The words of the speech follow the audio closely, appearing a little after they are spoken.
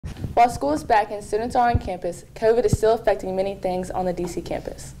While school is back and students are on campus, COVID is still affecting many things on the DC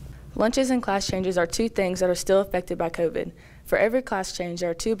campus. Lunches and class changes are two things that are still affected by COVID. For every class change, there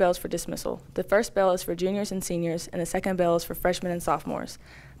are 2 bells for dismissal. The first bell is for juniors and seniors, and the second bell is for freshmen and sophomores.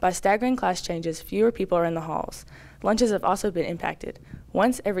 By staggering class changes, fewer people are in the halls. Lunches have also been impacted.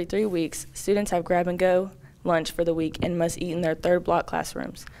 Once every 3 weeks, students have grab-and-go lunch for the week and must eat in their third block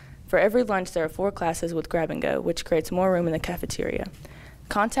classrooms. For every lunch, there are 4 classes with grab-and-go, which creates more room in the cafeteria.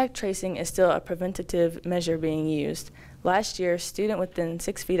 Contact tracing is still a preventative measure being used. Last year, a student within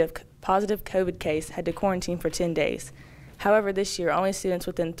 6 feet of positive COVID case had to quarantine for 10 days. However, this year, only students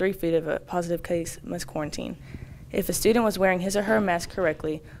within 3 feet of a positive case must quarantine. If a student was wearing his or her mask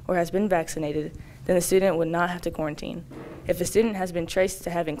correctly or has been vaccinated, then the student would not have to quarantine. If a student has been traced to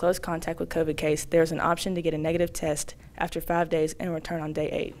having close contact with COVID case, there is an option to get a negative test after 5 days and return on day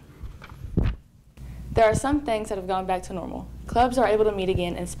 8. There are some things that have gone back to normal. Clubs are able to meet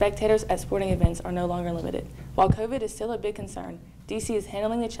again, and spectators at sporting events are no longer limited. While COVID is still a big concern, DC is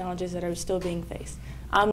handling the challenges that are still being faced.